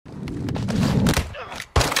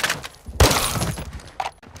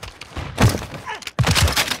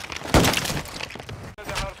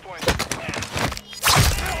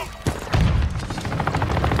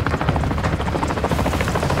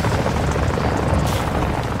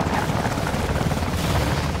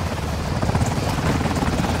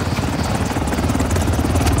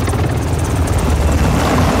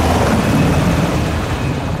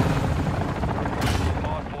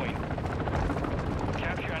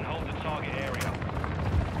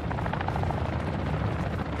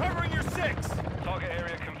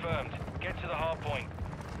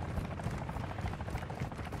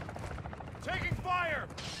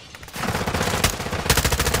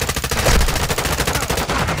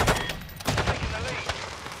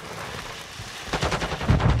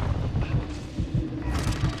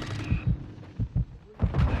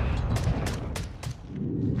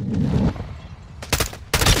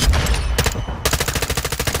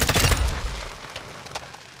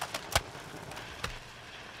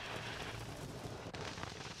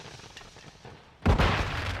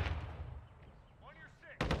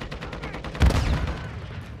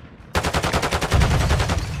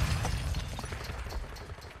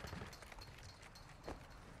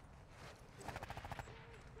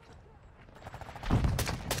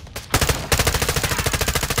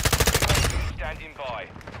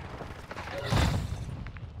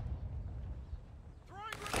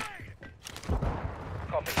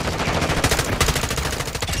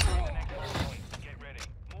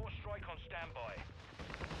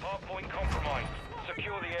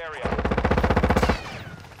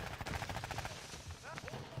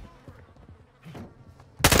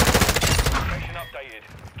updated.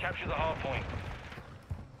 Capture the hard point.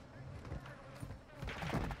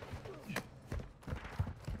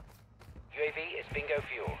 UAV is bingo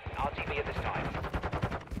fuel. RTV at this time.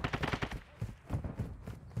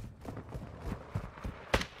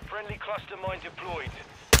 Friendly cluster mine deployed.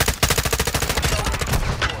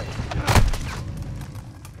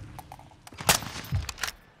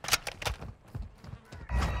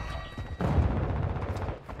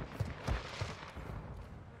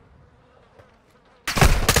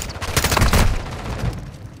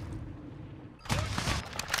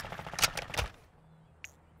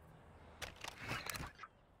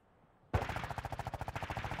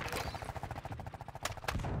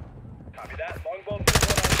 Copy that. Longbow.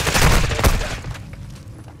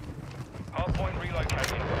 Hardpoint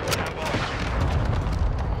relocated. Stand by.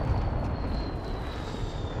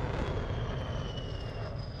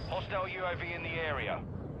 Hostile UAV in the area.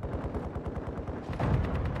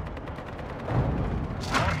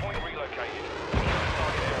 Hardpoint relocated. Secure the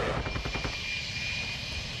target area.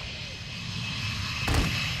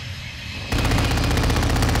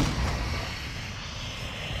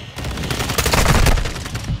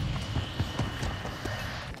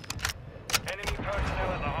 Enemy personnel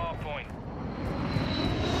at the hardpoint.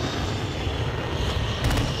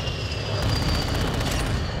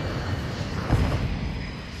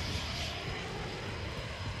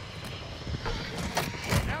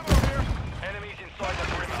 Enemies inside the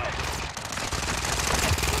perimeter.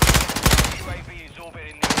 UAV is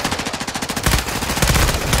orbiting the area.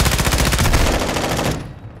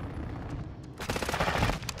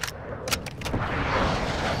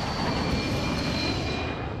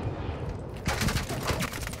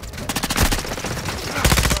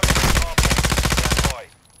 Stand by.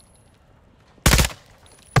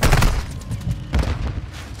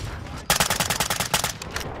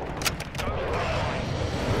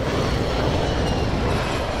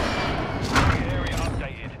 Area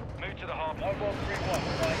updated. Move to the hardpoint. Longbow 3-1.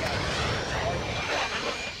 Flying out.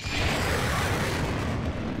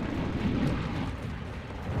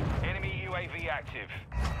 Enemy UAV active.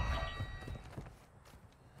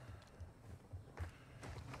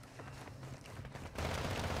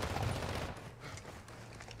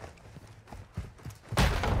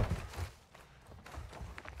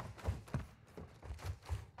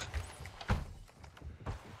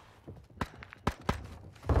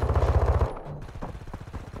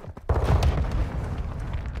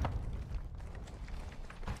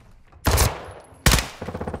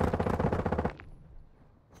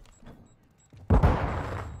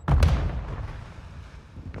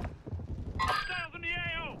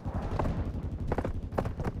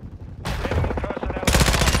 Enemy personnel at the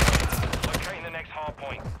hardpoint. Locating the next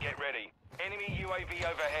hardpoint. Get ready. Enemy UAV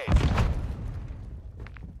overhead.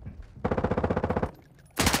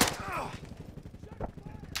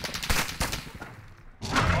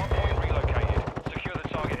 Hardpoint relocated. Secure the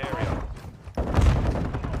target area.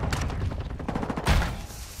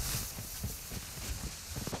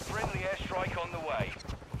 Friendly airstrike on the way.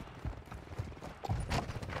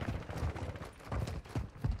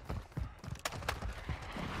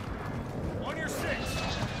 On your six.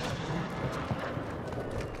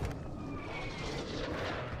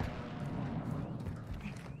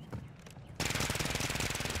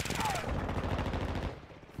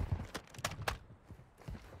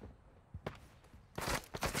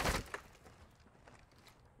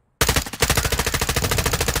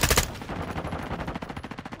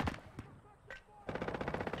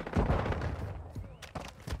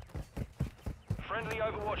 Friendly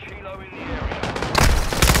Overwatch helo in the area.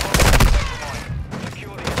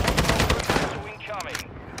 Secure the hostile incoming.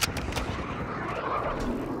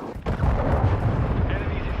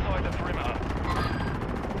 Enemies inside the perimeter.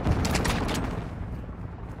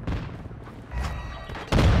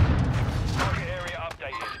 Target area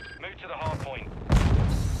updated. Move to the hardpoint.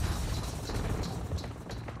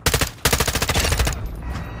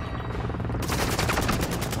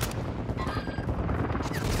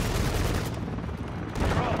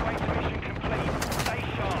 Base mission complete. Stay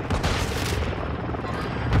sharp.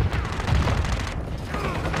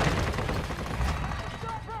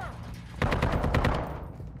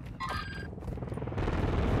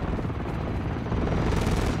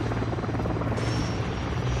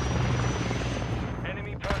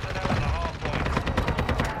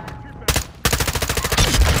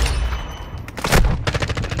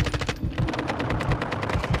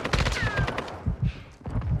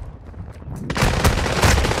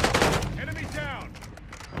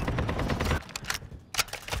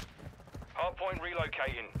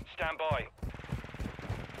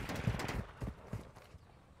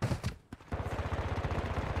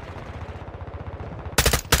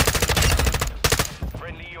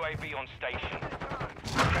 UAV on station.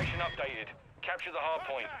 Location updated. Capture the hard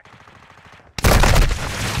point.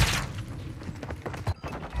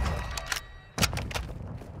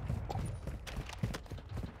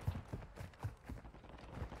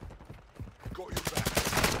 Got your back.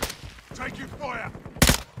 Taking fire!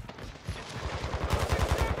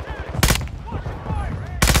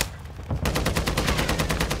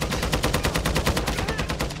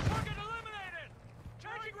 Target eliminated!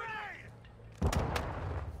 Changing grenade!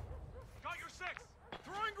 Got your six!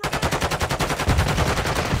 Throwing grenade!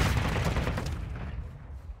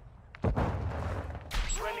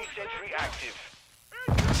 Friendly sentry active.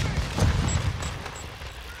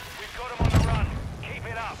 We've got him on the run. Keep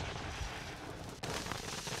it up.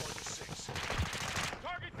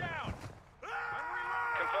 Target down!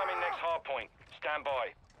 Confirming next hard point. Stand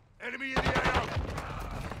by. Enemy in the air!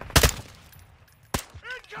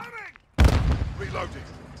 Incoming! Reloading!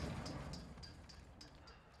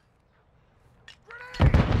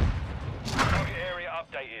 Target area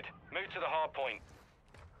updated. Move to the hard point.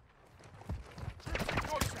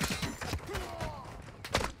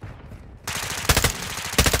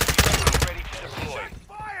 Ready to deploy.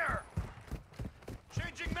 Fire!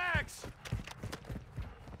 Changing mags!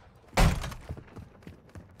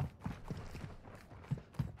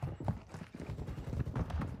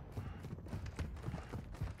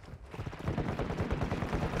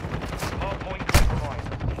 Hard point compromised.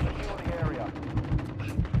 Secure the area.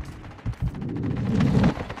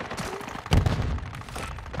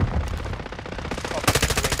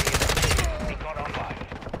 Beacon online.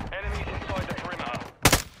 Enemies inside the perimeter.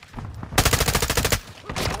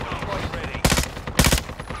 Strike ready.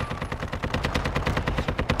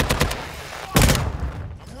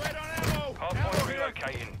 I'm red on ammo! Hard point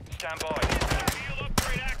relocating. Stand by. Field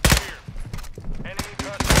upgrade active here! Enemy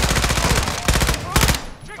personnel.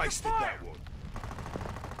 Tasted that one.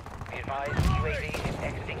 Be advised, UAV is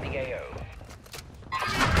exiting the AO.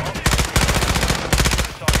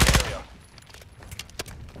 Inside the area.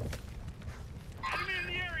 Enemy in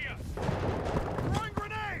the area! Throwing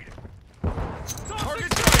grenade!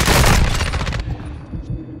 Target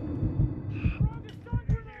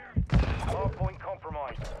Hard point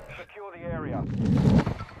compromised. Secure the area.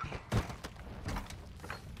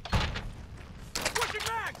 Pushing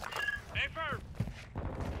back! Stay firm!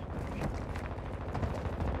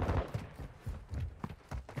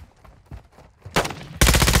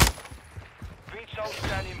 VTOL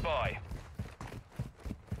standing by.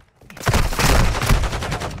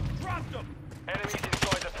 Dropped them! Enemies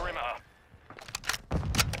inside the perimeter.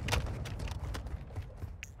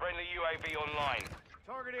 Friendly UAV online.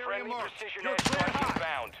 Target area Friendly marked. precision You're airstrike clear hot.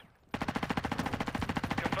 inbound.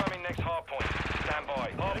 Confirming next hard point. Stand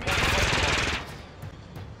by. Hard point